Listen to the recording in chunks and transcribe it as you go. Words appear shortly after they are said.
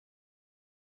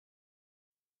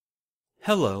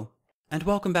Hello, and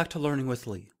welcome back to Learning with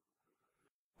Lee.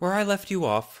 Where I left you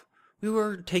off, we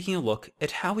were taking a look at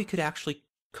how we could actually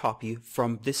copy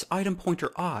from this item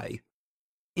pointer I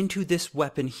into this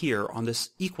weapon here on this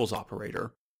equals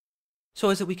operator, so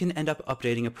as that we can end up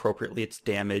updating appropriately its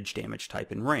damage, damage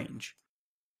type, and range.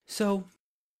 So,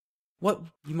 what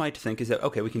you might think is that,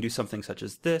 okay, we can do something such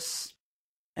as this,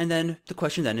 and then the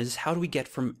question then is, how do we get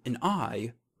from an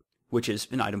I, which is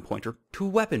an item pointer, to a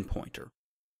weapon pointer?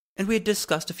 And we had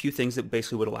discussed a few things that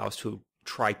basically would allow us to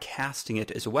try casting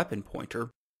it as a weapon pointer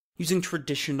using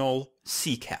traditional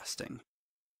C casting,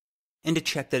 and to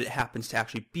check that it happens to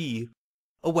actually be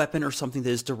a weapon or something that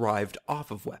is derived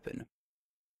off of weapon.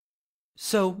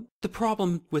 So the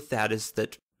problem with that is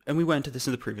that, and we went into this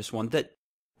in the previous one,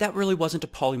 that really wasn't a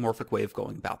polymorphic way of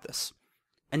going about this.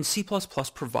 And C++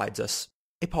 provides us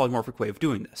a polymorphic way of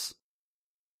doing this.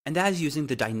 And that is using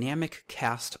the dynamic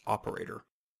cast operator.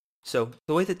 So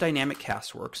the way that dynamic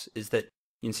cast works is that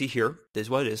you can see here, this is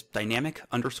what it is, dynamic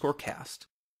underscore cast.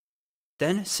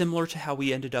 Then, similar to how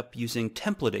we ended up using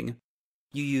templating,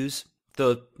 you use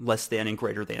the less than and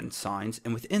greater than signs,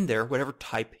 and within there, whatever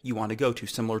type you want to go to,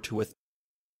 similar to with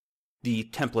the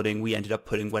templating, we ended up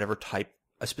putting whatever type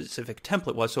a specific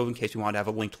template was, so in case we wanted to have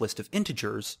a linked list of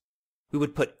integers, we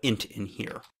would put int in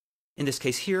here. In this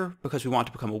case here, because we want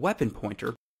to become a weapon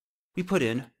pointer, we put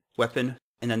in weapon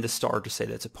and then the star to say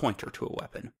that it's a pointer to a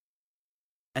weapon.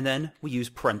 And then we use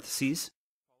parentheses,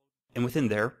 and within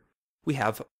there, we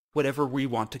have whatever we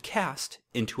want to cast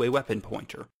into a weapon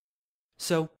pointer.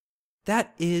 So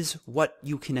that is what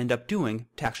you can end up doing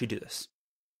to actually do this.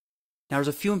 Now there's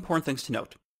a few important things to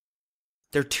note.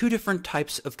 There are two different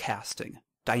types of casting,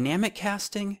 dynamic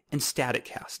casting and static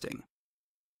casting.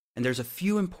 And there's a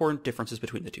few important differences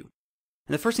between the two.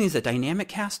 And the first thing is that dynamic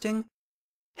casting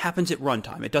happens at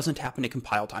runtime. It doesn't happen at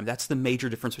compile time. That's the major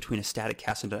difference between a static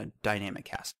cast and a dynamic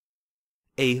cast.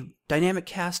 A dynamic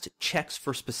cast checks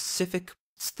for specific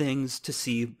things to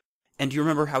see, and you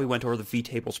remember how we went over the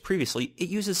vtables previously. It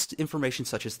uses information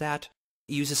such as that.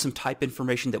 It uses some type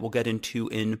information that we'll get into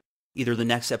in either the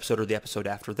next episode or the episode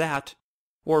after that,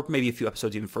 or maybe a few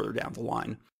episodes even further down the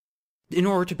line, in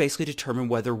order to basically determine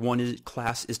whether one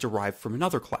class is derived from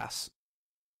another class.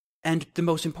 And the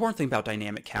most important thing about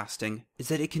dynamic casting is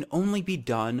that it can only be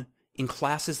done in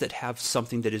classes that have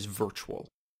something that is virtual.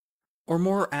 Or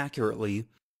more accurately,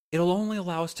 it'll only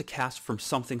allow us to cast from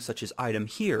something such as item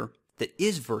here that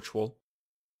is virtual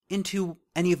into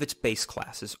any of its base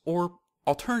classes. Or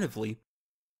alternatively,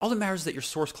 all that matters is that your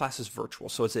source class is virtual,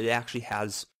 so that it actually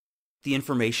has the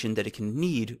information that it can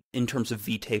need in terms of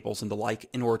vtables and the like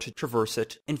in order to traverse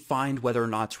it and find whether or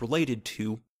not it's related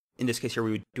to. In this case here,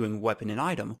 we were doing weapon and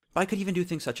item, but I could even do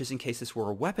things such as in case this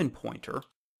were a weapon pointer,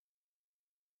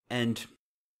 and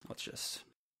let's just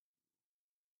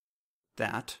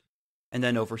that, and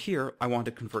then over here, I want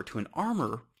to convert to an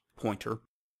armor pointer.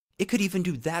 It could even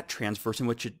do that transverse in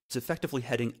which it's effectively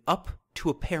heading up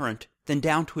to a parent, then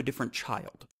down to a different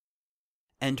child.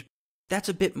 And that's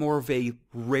a bit more of a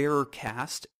rare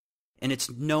cast, and it's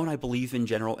known, I believe, in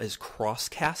general as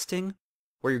cross-casting,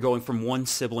 where you're going from one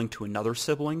sibling to another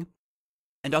sibling.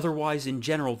 And otherwise, in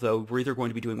general, though, we're either going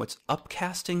to be doing what's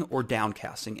upcasting or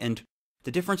downcasting. And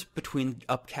the difference between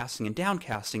upcasting and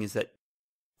downcasting is that,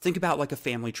 think about like a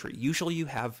family tree. Usually you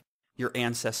have your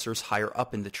ancestors higher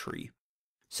up in the tree.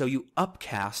 So you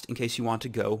upcast in case you want to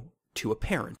go to a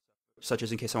parent, such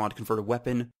as in case I want to convert a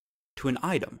weapon to an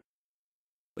item.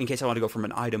 In case I want to go from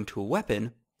an item to a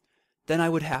weapon, then I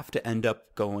would have to end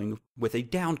up going with a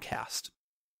downcast.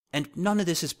 And none of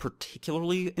this is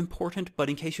particularly important, but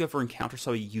in case you ever encounter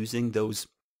somebody using those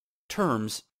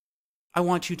terms, I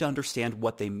want you to understand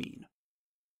what they mean.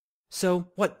 So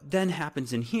what then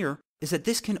happens in here is that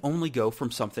this can only go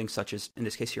from something such as, in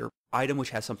this case here, item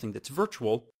which has something that's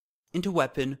virtual, into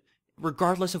weapon,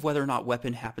 regardless of whether or not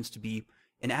weapon happens to be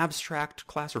an abstract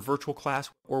class or virtual class,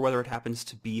 or whether it happens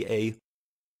to be a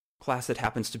class that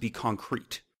happens to be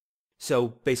concrete. So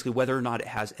basically whether or not it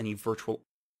has any virtual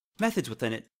methods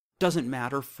within it doesn't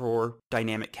matter for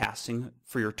dynamic casting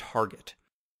for your target.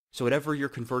 So whatever you're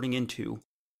converting into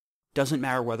doesn't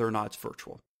matter whether or not it's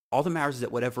virtual. All that matters is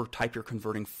that whatever type you're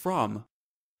converting from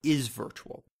is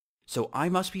virtual. So I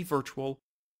must be virtual.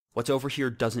 What's over here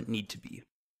doesn't need to be.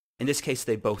 In this case,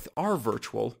 they both are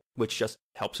virtual, which just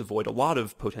helps avoid a lot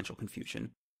of potential confusion.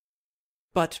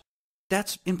 But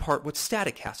that's in part what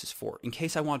static cast is for. In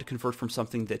case I want to convert from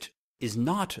something that is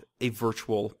not a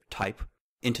virtual type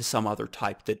into some other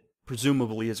type that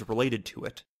presumably is related to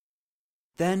it,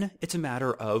 then it's a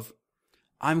matter of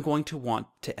I'm going to want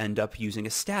to end up using a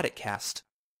static cast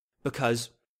because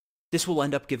this will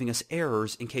end up giving us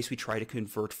errors in case we try to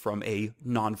convert from a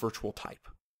non-virtual type.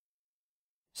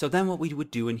 So then what we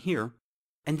would do in here,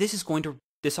 and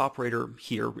this operator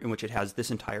here, in which it has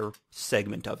this entire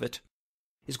segment of it,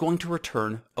 is going to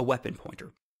return a weapon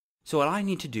pointer. So what I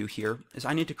need to do here is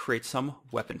I need to create some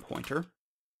weapon pointer,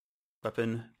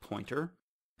 and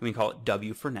we can call it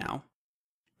W for now.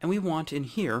 And we want in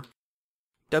here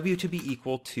W to be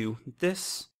equal to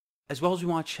this, as well as we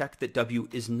want to check that W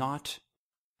is not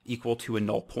equal to a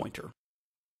null pointer.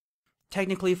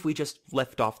 Technically, if we just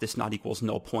left off this not equals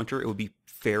null pointer, it would be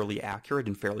fairly accurate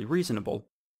and fairly reasonable.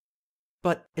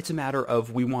 But it's a matter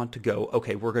of we want to go,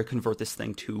 okay, we're going to convert this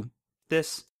thing to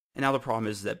this, and now the problem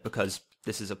is that because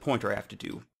this is a pointer, I have to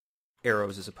do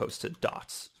arrows as opposed to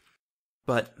dots.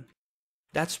 But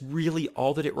that's really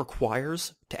all that it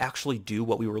requires to actually do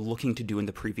what we were looking to do in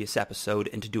the previous episode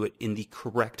and to do it in the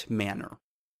correct manner.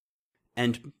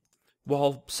 And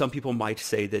while some people might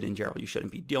say that in general you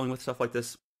shouldn't be dealing with stuff like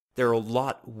this, there are a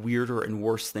lot weirder and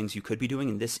worse things you could be doing,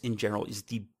 and this in general is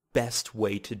the best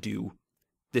way to do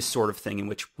this sort of thing in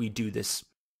which we do this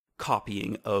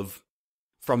copying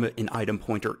from an item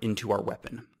pointer into our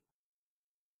weapon.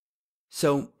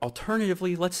 So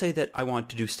alternatively, let's say that I want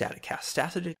to do static cast.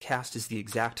 Static cast is the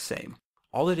exact same.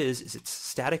 All it is it's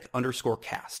static _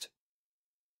 cast.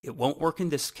 It won't work in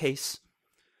this case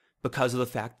because of the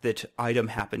fact that item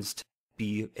happens to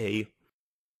be a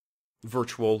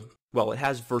virtual, well, it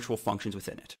has virtual functions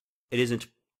within it. It isn't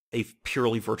a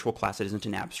purely virtual class, it isn't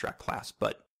an abstract class,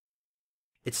 but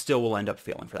it still will end up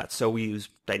failing for that. So we use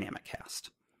dynamic cast.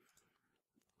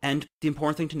 And the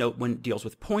important thing to note when it deals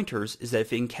with pointers is that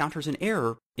if it encounters an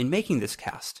error in making this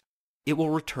cast, it will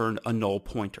return a null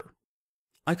pointer.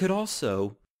 I could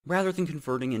also, rather than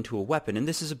converting into a weapon, and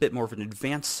this is a bit more of an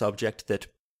advanced subject that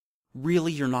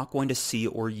really you're not going to see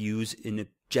or use in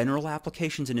general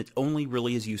applications, and it only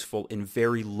really is useful in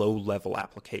very low-level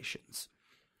applications.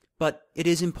 But it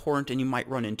is important and you might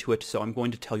run into it, so I'm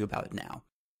going to tell you about it now.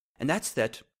 And that's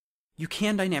that you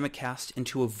can dynamic cast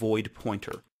into a void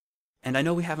pointer. And I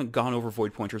know we haven't gone over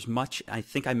void pointers much. I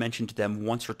think I mentioned them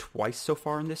once or twice so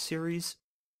far in this series.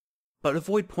 But a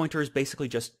void pointer is basically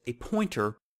just a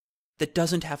pointer that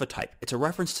doesn't have a type. It's a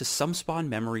reference to some spawn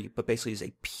memory, but basically is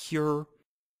a pure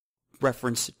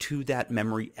reference to that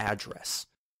memory address.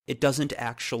 It doesn't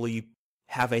actually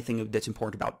have anything that's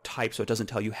important about type, so it doesn't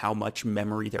tell you how much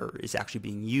memory there is actually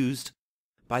being used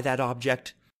by that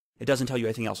object. It doesn't tell you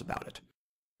anything else about it.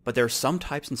 But there are some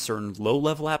types in certain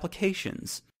low-level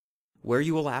applications where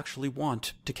you will actually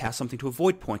want to cast something to a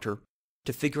void pointer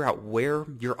to figure out where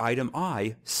your item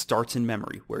I starts in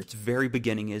memory, where its very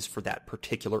beginning is for that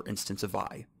particular instance of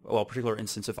particular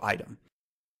instance of item.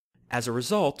 As a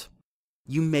result,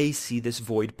 you may see this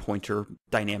void pointer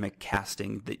dynamic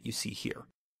casting that you see here.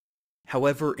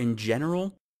 However, in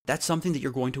general, that's something that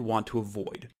you're going to want to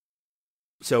avoid.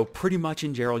 So pretty much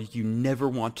in general, you never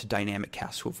want to dynamic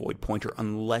cast to a void pointer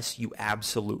unless you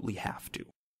absolutely have to.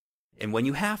 And when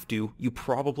you have to, you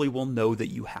probably will know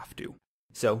that you have to.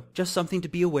 So just something to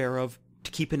be aware of,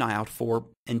 to keep an eye out for,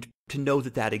 and to know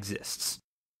that that exists.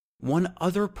 One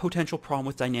other potential problem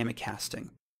with dynamic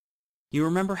casting. You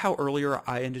remember how earlier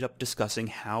I ended up discussing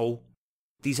how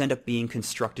these end up being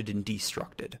constructed and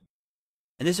destructed.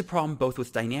 And this is a problem both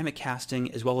with dynamic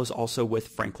casting as well as also with,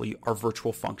 frankly, our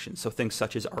virtual functions, so things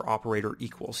such as our operator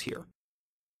equals here.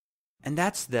 And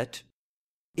that's that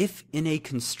if in a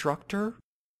constructor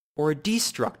or a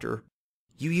destructor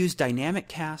you use dynamic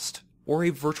cast or a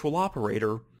virtual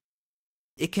operator,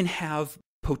 it can have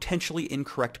potentially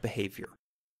incorrect behavior.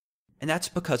 And that's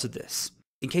because of this.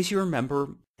 In case you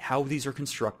remember how these are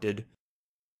constructed,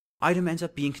 item ends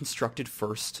up being constructed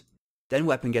first, then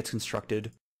weapon gets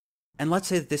constructed, and let's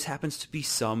say that this happens to be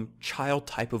some child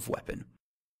type of weapon.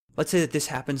 Let's say that this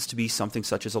happens to be something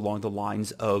such as along the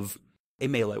lines of a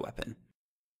melee weapon.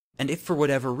 And if for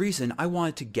whatever reason I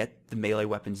wanted to get the melee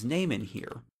weapon's name in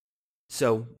here,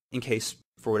 so in case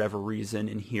for whatever reason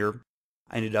in here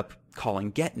I ended up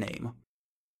calling getName,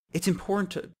 it's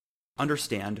important to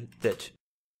understand that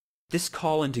this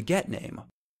call into getName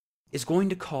is going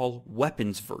to call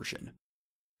weapons version.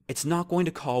 It's not going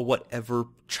to call whatever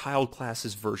child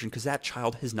class's version, because that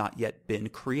child has not yet been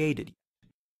created.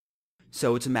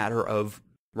 So it's a matter of,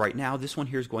 right now, this one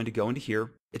here is going to go into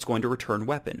here, it's going to return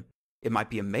weapon. It might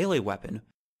be a melee weapon,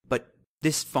 but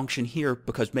this function here,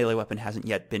 because melee weapon hasn't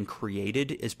yet been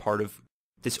created as part of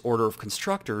this order of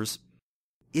constructors,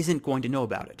 isn't going to know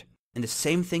about it. And the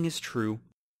same thing is true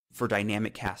for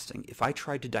dynamic casting. If I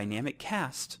tried to dynamic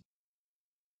cast,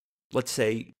 let's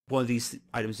say one of these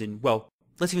items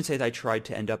let's even say that I tried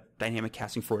to end up dynamic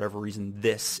casting for whatever reason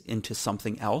this into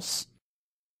something else,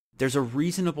 there's a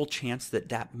reasonable chance that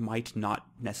that might not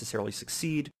necessarily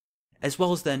succeed, as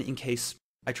well as then in case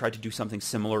I tried to do something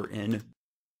similar in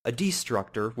a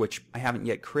destructor, which I haven't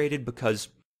yet created because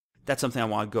that's something I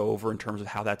want to go over in terms of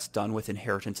how that's done with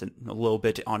inheritance and a little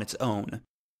bit on its own.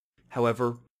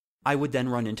 However, I would then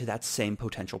run into that same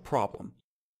potential problem.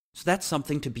 So that's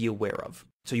something to be aware of.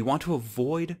 So you want to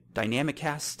avoid dynamic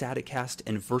cast, static cast,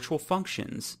 and virtual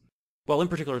functions, well, in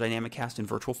particular dynamic cast and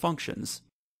virtual functions,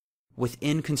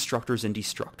 within constructors and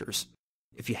destructors.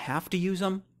 If you have to use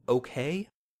them, okay,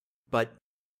 but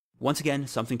once again,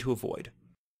 something to avoid.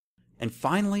 And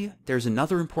finally, there's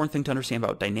another important thing to understand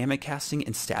about dynamic casting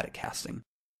and static casting,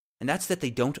 and that's that they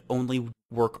don't only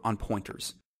work on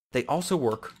pointers. They also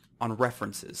work on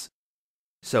references.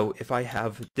 So if I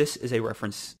have this is a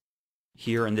reference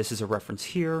here and this is a reference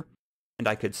here, and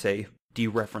I could say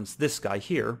dereference this guy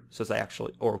here, so as I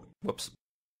actually, or whoops,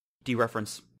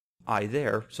 dereference I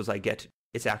there, so as I get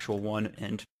its actual one,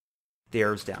 and the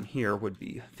arrows down here would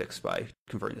be fixed by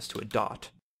converting this to a dot.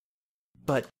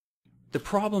 But the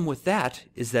problem with that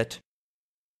is that,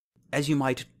 as you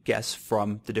might guess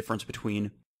from the difference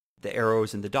between the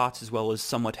arrows and the dots, as well as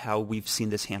somewhat how we've seen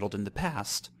this handled in the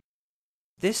past,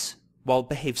 this, while it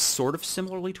behaves sort of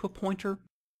similarly to a pointer,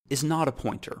 is not a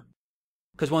pointer.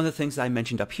 Because one of the things that I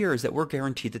mentioned up here is that we're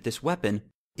guaranteed that this weapon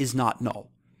is not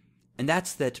null. And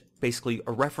that's that basically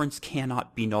a reference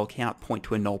cannot be null, cannot point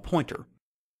to a null pointer.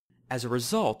 As a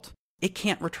result, it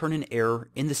can't return an error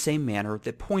in the same manner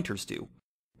that pointers do,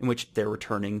 in which they're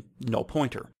returning null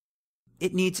pointer.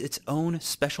 It needs its own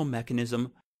special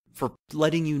mechanism for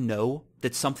letting you know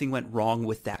that something went wrong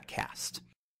with that cast.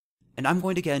 And I'm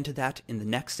going to get into that in the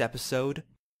next episode.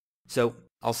 So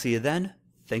I'll see you then.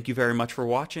 Thank you very much for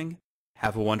watching.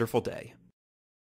 Have a wonderful day.